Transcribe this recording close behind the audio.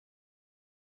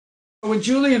When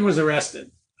Julian was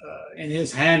arrested, in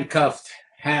his handcuffed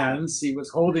hands, he was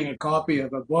holding a copy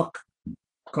of a book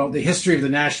called The History of the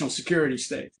National Security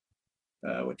State,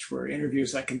 which were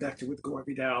interviews I conducted with Gore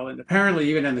Vidal. And apparently,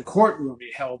 even in the courtroom,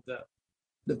 he held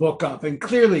the book up. And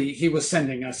clearly, he was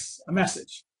sending us a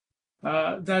message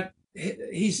that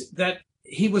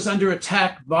he was under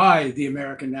attack by the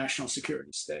American national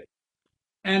security state.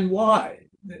 And why?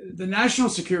 The national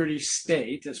security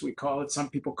state, as we call it, some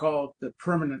people call it the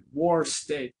permanent war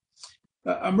state,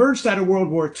 emerged out of World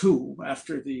War II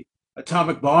after the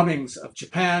atomic bombings of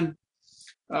Japan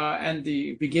and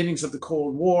the beginnings of the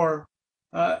Cold War.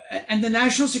 And the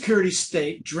national security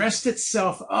state dressed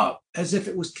itself up as if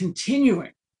it was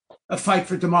continuing a fight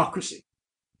for democracy.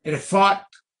 It had fought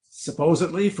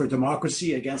supposedly for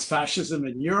democracy against fascism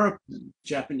in Europe, and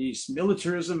Japanese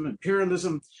militarism,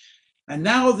 imperialism. And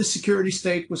now the security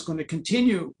state was going to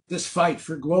continue this fight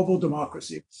for global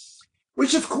democracy,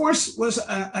 which of course was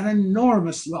an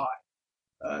enormous lie.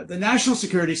 The national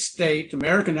security state,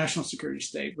 American national security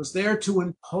state, was there to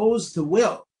impose the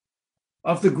will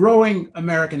of the growing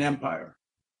American empire.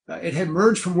 It had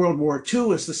emerged from World War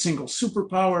II as the single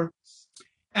superpower,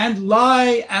 and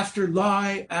lie after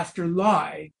lie after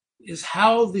lie is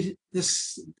how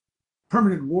this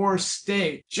permanent war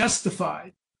state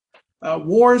justified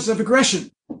wars of aggression,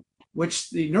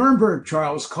 which the Nuremberg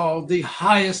trials called the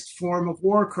highest form of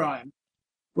war crime.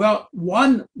 Well,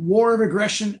 one war of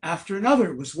aggression after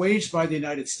another was waged by the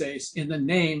United States in the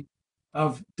name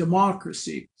of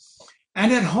democracy.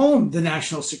 And at home, the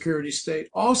national security state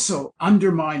also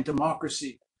undermined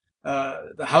democracy.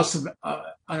 The House of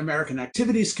Un-American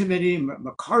Activities Committee,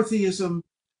 McCarthyism,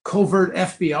 covert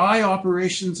FBI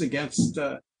operations against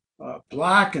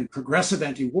Black and progressive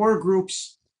anti-war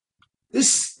groups. This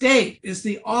state is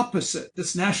the opposite.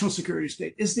 This national security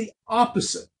state is the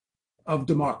opposite of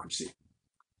democracy.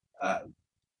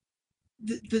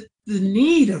 The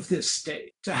need of this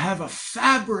state to have a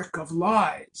fabric of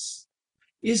lies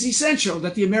is essential,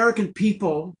 that the American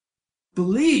people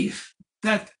believe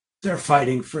that they're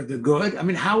fighting for the good. I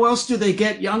mean, how else do they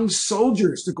get young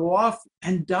soldiers to go off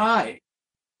and die?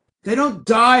 They don't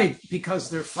die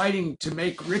because they're fighting to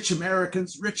make rich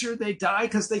Americans richer. They die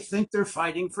because they think they're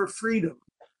fighting for freedom.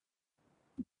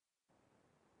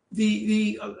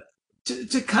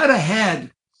 To cut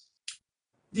ahead,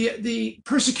 the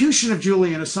persecution of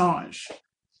Julian Assange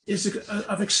is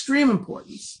of extreme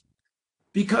importance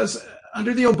because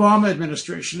under the Obama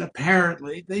administration,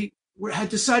 apparently, they had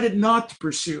decided not to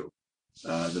pursue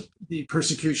the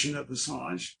persecution of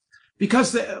Assange,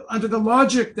 because under the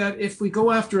logic that if we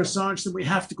go after Assange, then we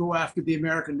have to go after the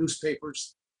American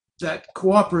newspapers that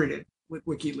cooperated with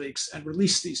WikiLeaks and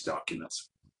released these documents.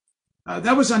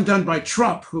 That was undone by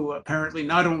Trump, who apparently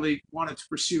not only wanted to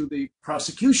pursue the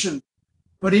prosecution,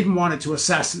 but even wanted to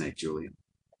assassinate Julian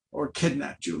or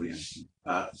kidnap Julian.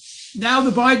 Now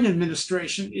the Biden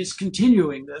administration is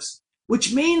continuing this,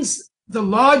 which means the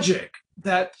logic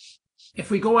that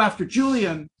if we go after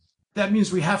Julian, that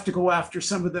means we have to go after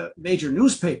some of the major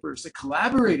newspapers that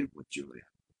collaborated with Julian.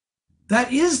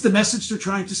 That is the message they're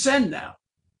trying to send now.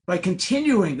 By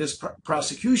continuing this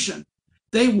prosecution,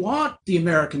 they want the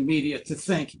American media to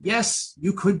think, yes,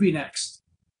 you could be next.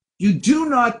 You do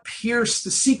not pierce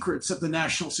the secrets of the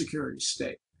national security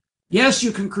state. Yes,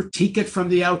 you can critique it from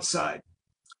the outside,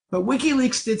 but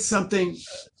WikiLeaks did something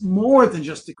more than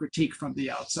just a critique from the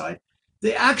outside.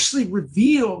 They actually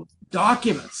revealed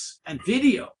documents and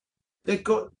video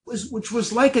which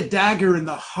was like a dagger in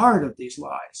the heart of these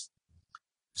lies.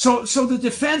 So the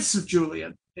defense of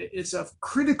Julian is of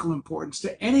critical importance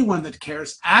to anyone that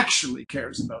actually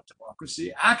cares about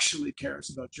democracy, actually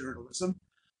cares about journalism.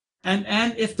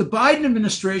 And if the Biden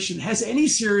administration has any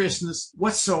seriousness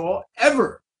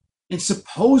whatsoever in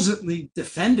supposedly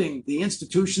defending the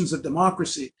institutions of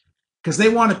democracy, because they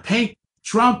want to paint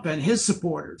Trump and his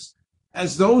supporters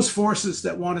as those forces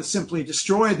that want to simply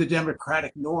destroy the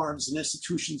democratic norms and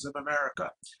institutions of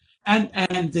America.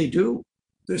 And they do.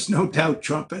 There's no doubt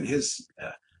Trump and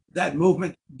that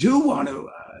movement do want to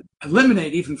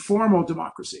eliminate even formal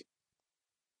democracy.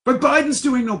 But Biden's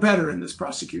doing no better in this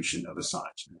prosecution of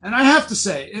Assange. And I have to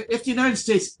say, if the United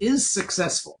States is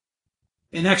successful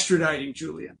in extraditing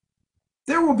Julian,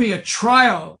 there will be a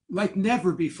trial like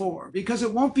never before, because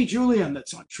it won't be Julian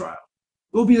that's on trial.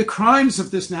 It will be the crimes of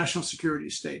this national security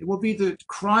state. It will be the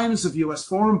crimes of U.S.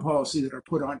 foreign policy that are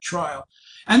put on trial.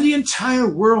 And the entire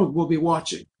world will be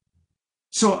watching.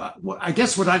 So I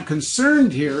guess what I'm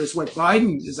concerned here is what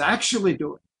Biden is actually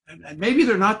doing. And maybe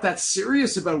they're not that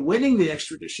serious about winning the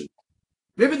extradition.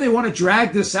 Maybe they want to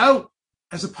drag this out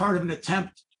as a part of an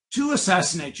attempt to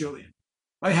assassinate Julian.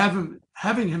 by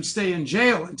having him stay in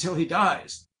jail until he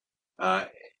dies.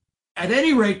 At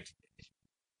any rate,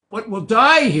 what will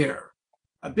die here,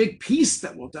 a big piece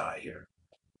that will die here,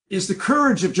 is the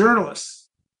courage of journalists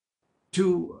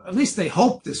to, at least they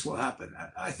hope this will happen.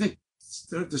 I think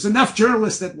there's enough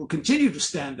journalists that will continue to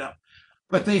stand up,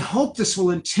 but they hope this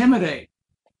will intimidate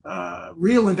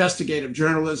real investigative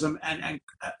journalism and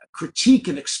critique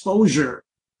and exposure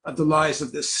of the lies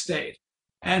of this state.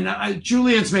 And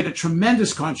Julian's made a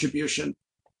tremendous contribution,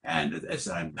 and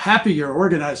I'm happy you're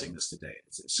organizing this today.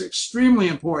 It's extremely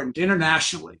important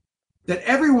internationally that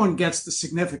everyone gets the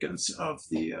significance of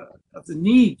the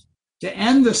need to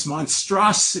end this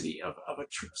monstrosity of a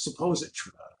supposed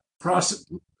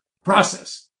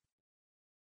process